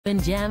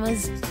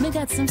Pajamas, me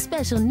got some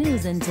special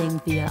news and ting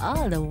for you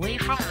all the way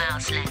from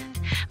Mouseland.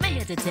 Me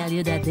here to tell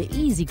you that the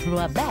Easy Crew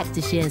are back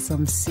to share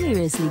some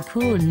seriously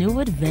cool new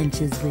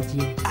adventures with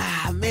you.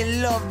 Ah,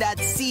 me love that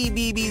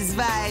CBeebies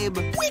vibe.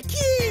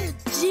 Wicked!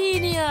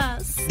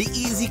 Genius! The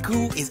Easy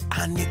Crew is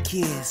on the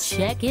case.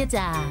 Check it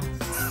out.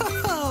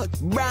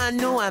 Brand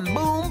new and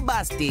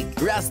bombastic.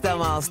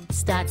 Rastamouse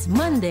Starts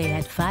Monday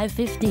at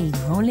 5:15,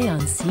 only on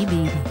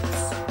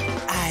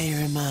CBeebies.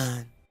 Iron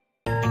Man.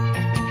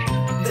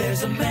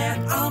 There's a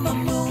man on the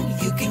moon,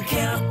 you can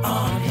count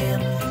on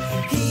him.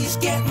 He's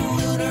getting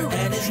lunar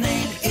and his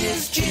name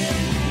is Jim.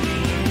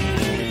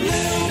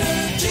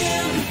 Lunar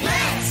Jim,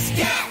 let's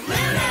get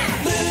lunar!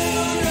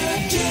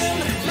 Lunar Jim,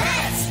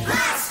 let's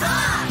blast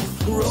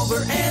off!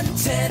 Rover and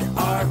Ted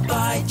are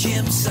by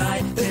Jim's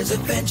side. There's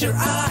adventure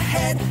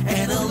ahead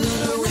and a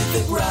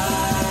lunarific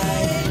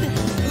ride.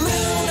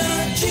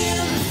 Lunar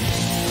Jim!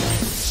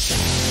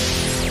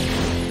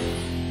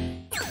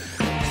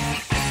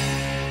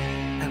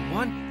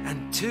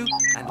 And two,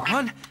 and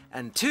one,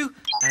 and two,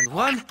 and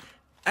one,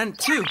 and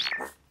two.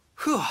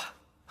 Whew,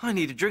 I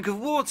need a drink of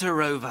water,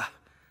 Rover.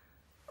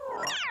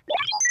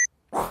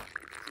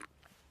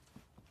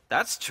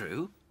 That's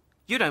true.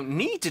 You don't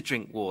need to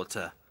drink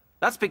water.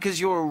 That's because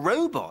you're a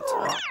robot.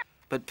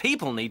 But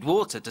people need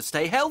water to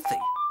stay healthy.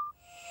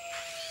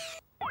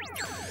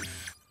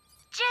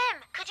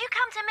 Jim, could you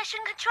come to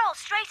Mission Control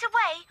straight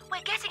away?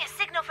 We're getting a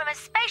signal from a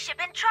spaceship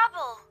in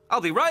trouble.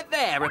 I'll be right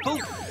there, Ripple.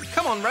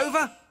 Come on,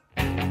 Rover.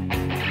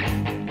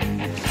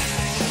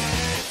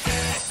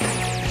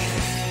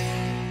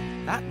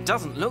 That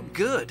doesn't look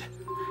good.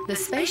 The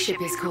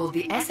spaceship is called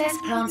the SS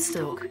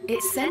Plantstalk.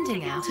 It's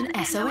sending out an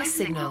SOS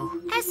signal.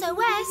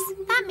 SOS?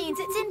 That means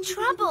it's in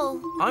trouble.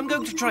 I'm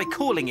going to try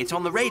calling it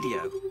on the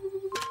radio.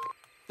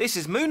 This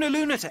is Moona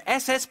Luna to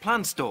SS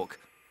Plantstalk.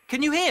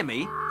 Can you hear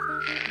me?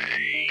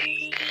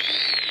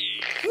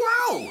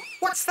 Whoa!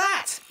 What's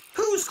that?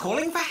 Who's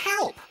calling for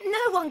help?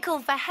 No one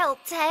called for help,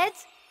 Ted.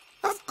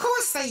 Of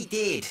course they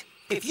did.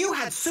 If you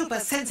had super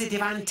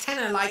sensitive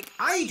antenna like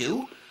I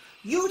do,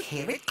 you'd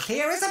hear it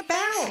clear as a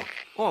bell.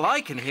 All I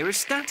can hear is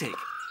static.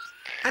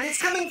 And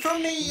it's coming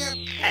from the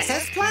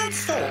SS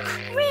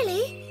Plantstalk.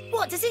 Really?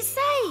 What does it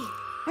say?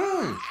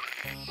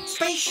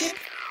 Spaceship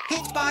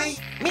hit by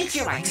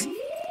meteorite.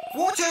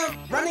 Water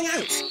running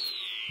out.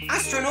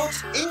 Astronaut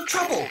in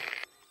trouble.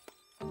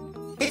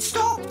 It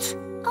stopped.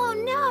 Oh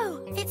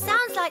no! It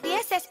sounds like the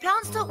SS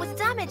Plantstalk was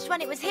damaged when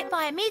it was hit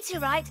by a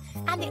meteorite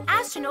and the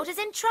astronaut is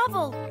in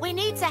trouble. We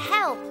need to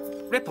help.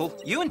 Ripple,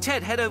 you and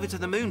Ted head over to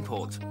the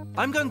Moonport.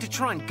 I'm going to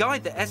try and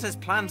guide the SS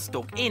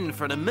Plantstalk in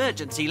for an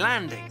emergency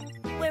landing.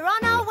 We're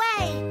on our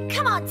way.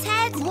 Come on,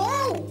 Ted.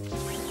 Whoa!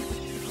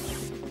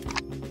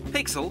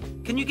 Pixel,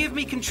 can you give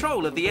me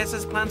control of the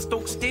SS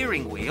Plantstalk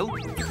steering wheel?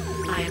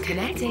 I am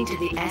connecting to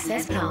the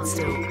SS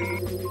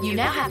Plantstalk. You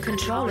now have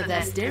control of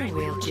their steering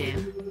wheel,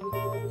 Jim.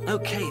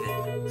 Okay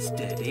then.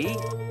 Steady.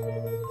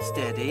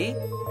 Steady.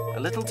 A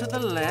little to the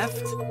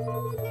left.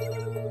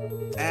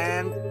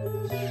 And...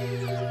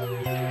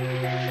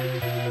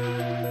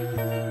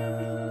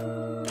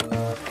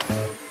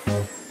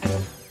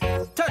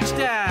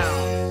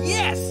 touchdown!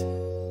 Yes!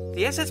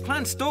 The SS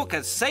Plantstalk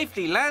has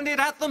safely landed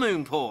at the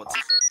Moonport.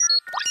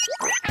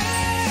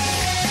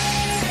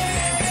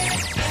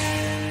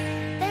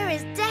 There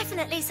is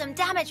definitely some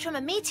damage from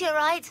a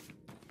meteorite.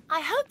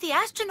 I hope the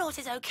astronaut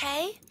is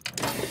okay.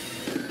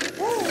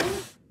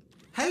 Ooh.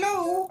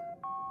 Hello?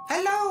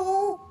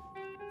 Hello?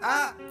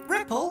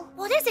 Ripple?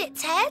 What is it,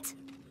 Ted?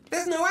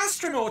 There's no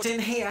astronaut in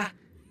here.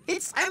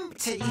 It's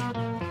empty.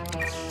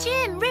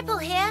 Jim, Ripple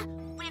here.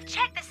 We've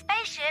checked the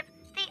spaceship.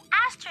 The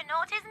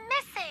astronaut is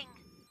missing.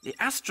 The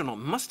astronaut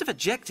must have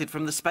ejected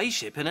from the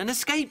spaceship in an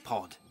escape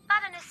pod.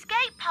 But an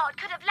escape pod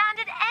could have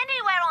landed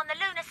anywhere on the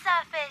lunar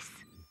surface.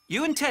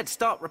 You and Ted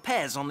start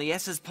repairs on the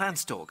SS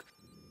Plantstalk.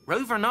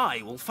 Rover and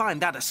I will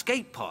find that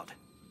escape pod.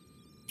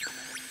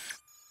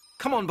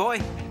 Come on, boy.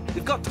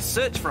 We've got to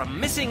search for a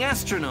missing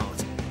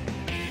astronaut.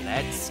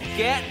 Let's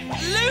get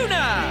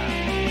lunar!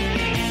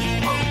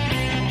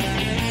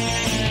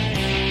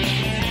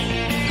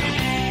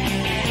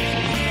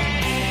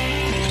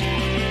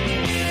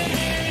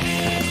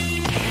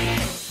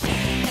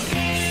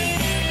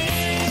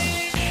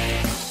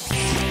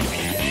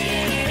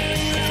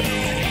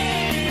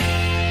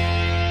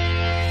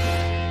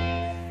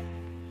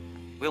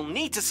 We'll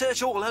need to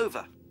search all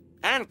over,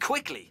 and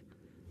quickly.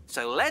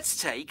 So let's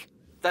take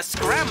the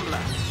Scrambler.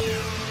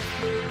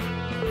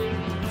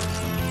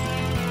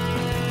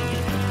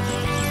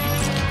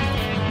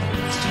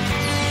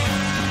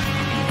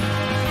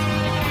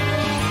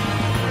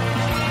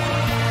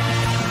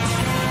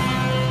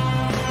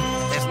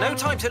 There's no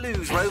time to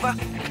lose, Rover.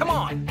 Come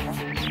on.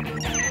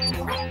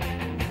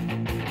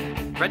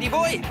 Ready,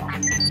 boy?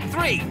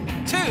 3,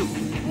 2,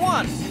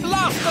 1,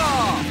 blast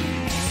off!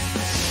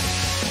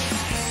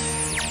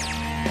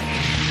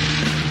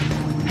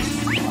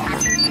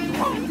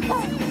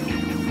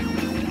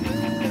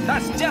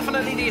 That's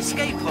definitely the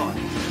escape pod.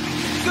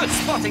 Good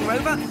spotting,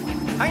 Rover.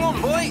 Hang on,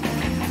 boy.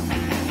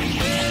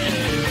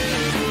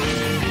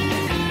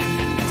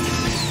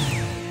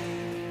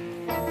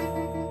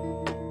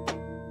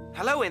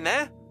 Hello in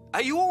there.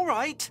 Are you all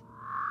right?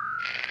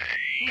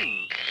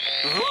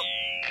 Huh?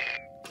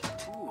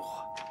 Ooh.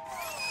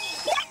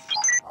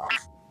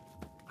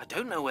 I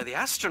don't know where the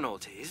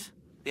astronaut is.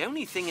 The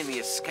only thing in the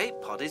escape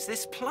pod is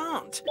this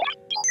plant.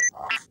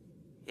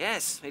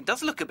 Yes, it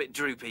does look a bit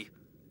droopy.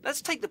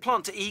 Let's take the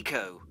plant to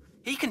Eco.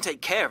 He can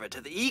take care of it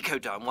at the Eco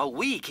Dome while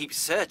we keep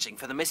searching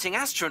for the missing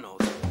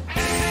astronaut.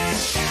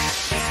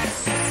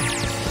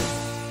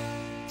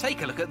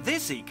 Take a look at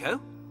this, Eco.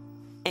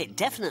 It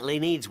definitely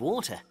needs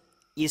water.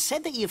 You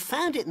said that you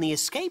found it in the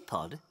escape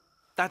pod?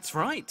 That's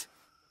right.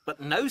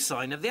 But no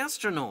sign of the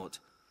astronaut.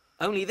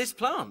 Only this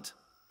plant.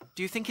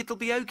 Do you think it'll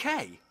be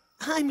okay?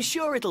 I'm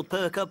sure it'll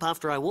perk up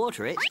after I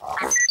water it.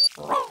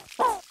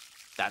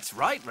 That's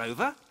right,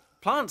 Rover.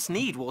 Plants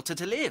need water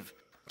to live,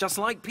 just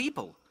like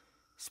people.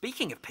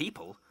 Speaking of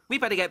people, we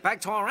better get back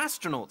to our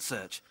astronaut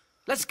search.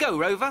 Let's go,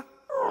 Rover.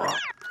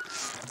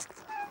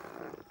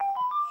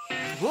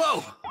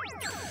 Whoa!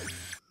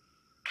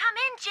 Come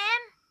in,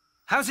 Jim.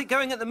 How's it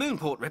going at the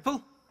Moonport, Ripple?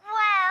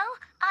 Well,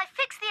 I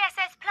fixed the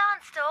SS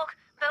plant stalk,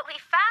 but we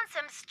found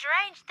some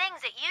strange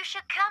things that you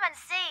should come and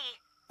see.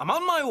 I'm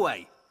on my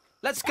way.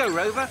 Let's go,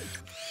 Rover.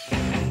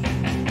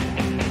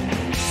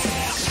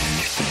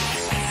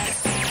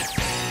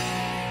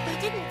 We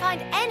didn't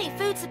find any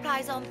food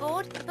supplies on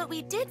board, but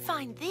we did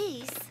find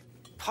these.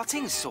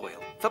 Potting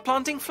soil for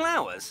planting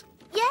flowers?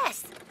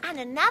 Yes, and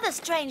another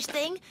strange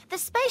thing, the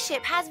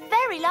spaceship has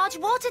very large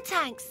water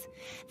tanks.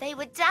 They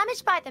were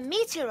damaged by the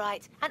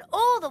meteorite, and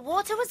all the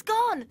water was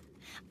gone.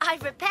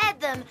 I've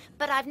repaired them,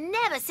 but I've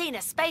never seen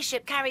a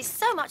spaceship carry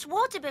so much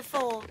water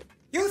before.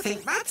 You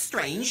think that's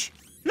strange?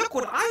 Look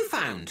what I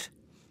found.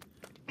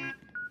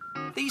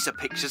 These are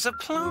pictures of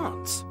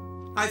plants.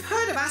 I've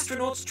heard of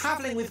astronauts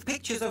travelling with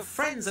pictures of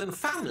friends and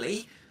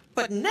family,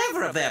 but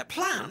never of their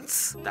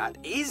plants. That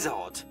is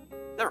odd.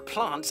 There are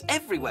plants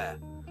everywhere.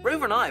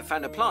 Rover and I have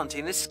found a plant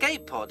in the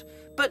escape pod,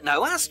 but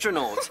no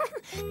astronaut.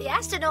 The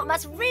astronaut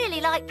must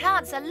really like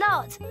plants a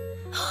lot.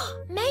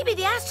 Maybe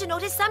the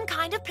astronaut is some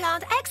kind of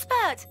plant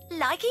expert,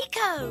 like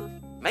Eco.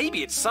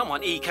 Maybe it's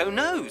someone Eco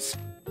knows.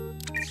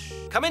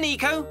 Come in,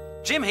 Eco.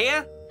 Jim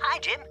here. Hi,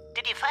 Jim.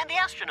 Did you find the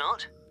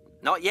astronaut?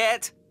 Not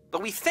yet,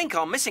 but we think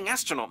our missing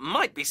astronaut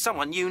might be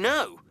someone you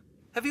know.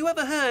 Have you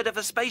ever heard of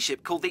a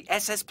spaceship called the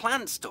SS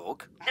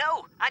Plantstalk?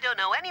 No, I don't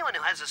know anyone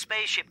who has a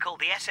spaceship called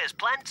the SS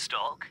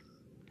Plantstalk.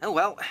 Oh,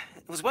 well,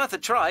 it was worth a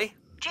try.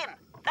 Jim,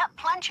 that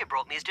plant you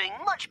brought me is doing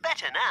much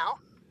better now.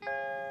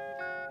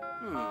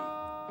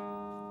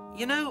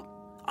 You know,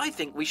 I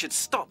think we should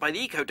stop by the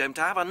Eco Dome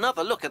to have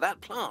another look at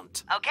that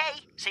plant.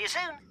 Okay, see you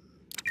soon.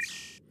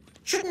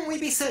 Shouldn't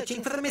we be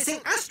searching for the missing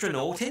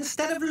astronaut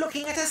instead of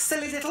looking at a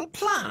silly little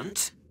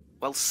plant?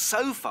 Well,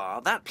 so far,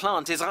 that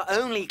plant is our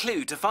only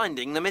clue to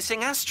finding the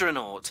missing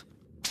astronaut.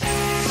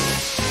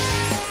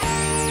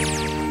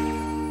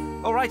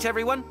 All right,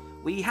 everyone,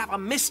 we have a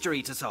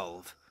mystery to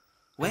solve.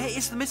 Where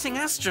is the missing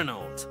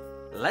astronaut?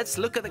 Let's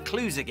look at the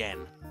clues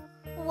again.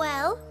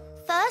 Well,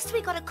 first we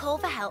got a call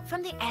for help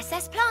from the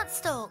SS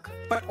Plantstalk.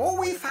 But all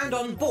we found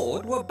on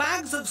board were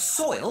bags of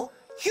soil,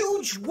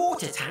 huge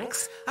water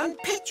tanks, and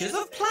pictures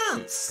of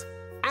plants.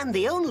 And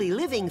the only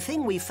living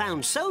thing we've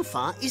found so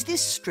far is this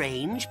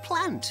strange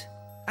plant.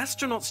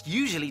 Astronauts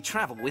usually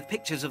travel with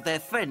pictures of their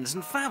friends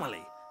and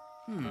family.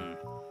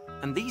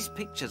 And these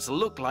pictures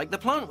look like the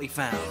plant we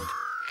found.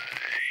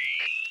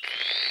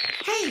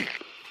 Hey,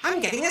 I'm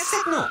getting a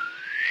signal.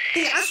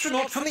 The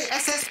astronaut from the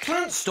SS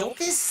Plantstalk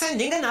is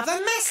sending another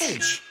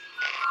message.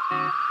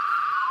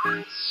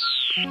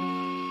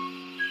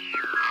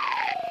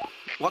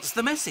 What's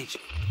the message?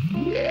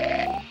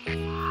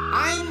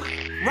 I'm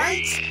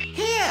right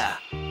here.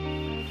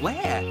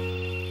 Where?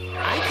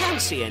 I can't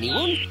see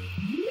anyone.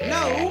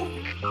 No,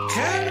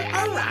 turn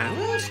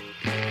around.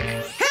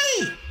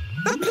 Hey,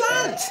 the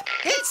plant!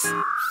 It's...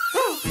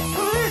 Uh-oh!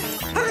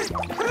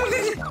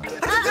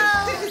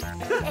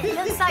 It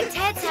looks like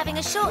Ted's having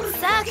a short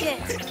circuit.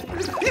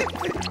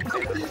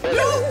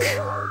 Look!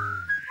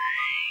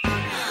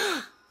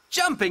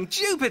 Jumping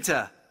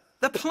Jupiter!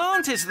 The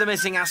plant is the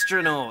missing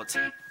astronaut.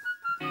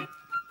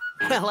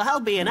 Well, I'll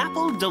be an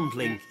apple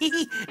dumpling.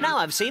 Now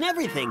I've seen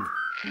everything.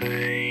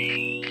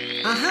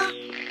 Uh-huh.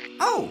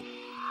 Oh,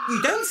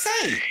 you don't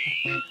say.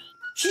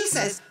 She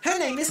says her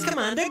name is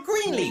Commander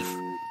Greenleaf,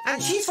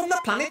 and she's from the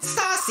planet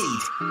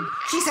Starseed.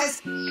 She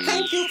says,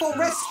 thank you for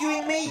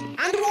rescuing me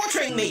and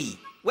watering me.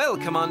 Well,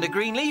 Commander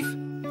Greenleaf,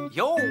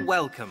 you're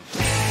welcome.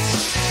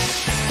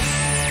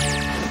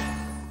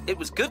 It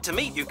was good to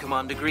meet you,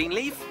 Commander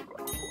Greenleaf.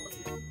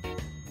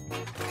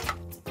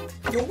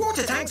 Your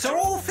water tanks are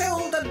all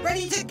filled and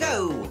ready to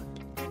go.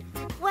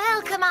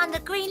 Well, Commander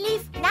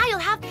Greenleaf, now you'll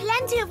have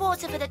plenty of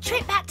water for the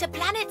trip back to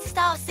planet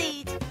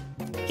Starseed.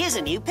 Here's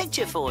a new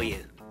picture for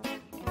you.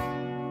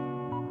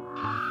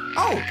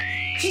 Oh,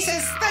 she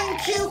says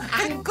thank you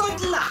and good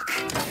luck.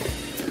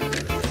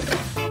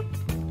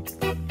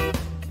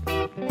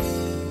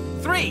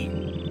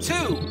 3, 2,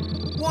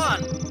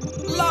 1,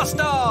 blast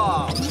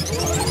off!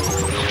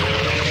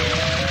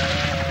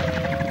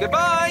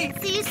 Goodbye!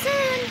 See you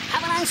soon.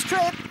 Have a nice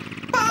trip.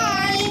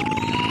 Bye.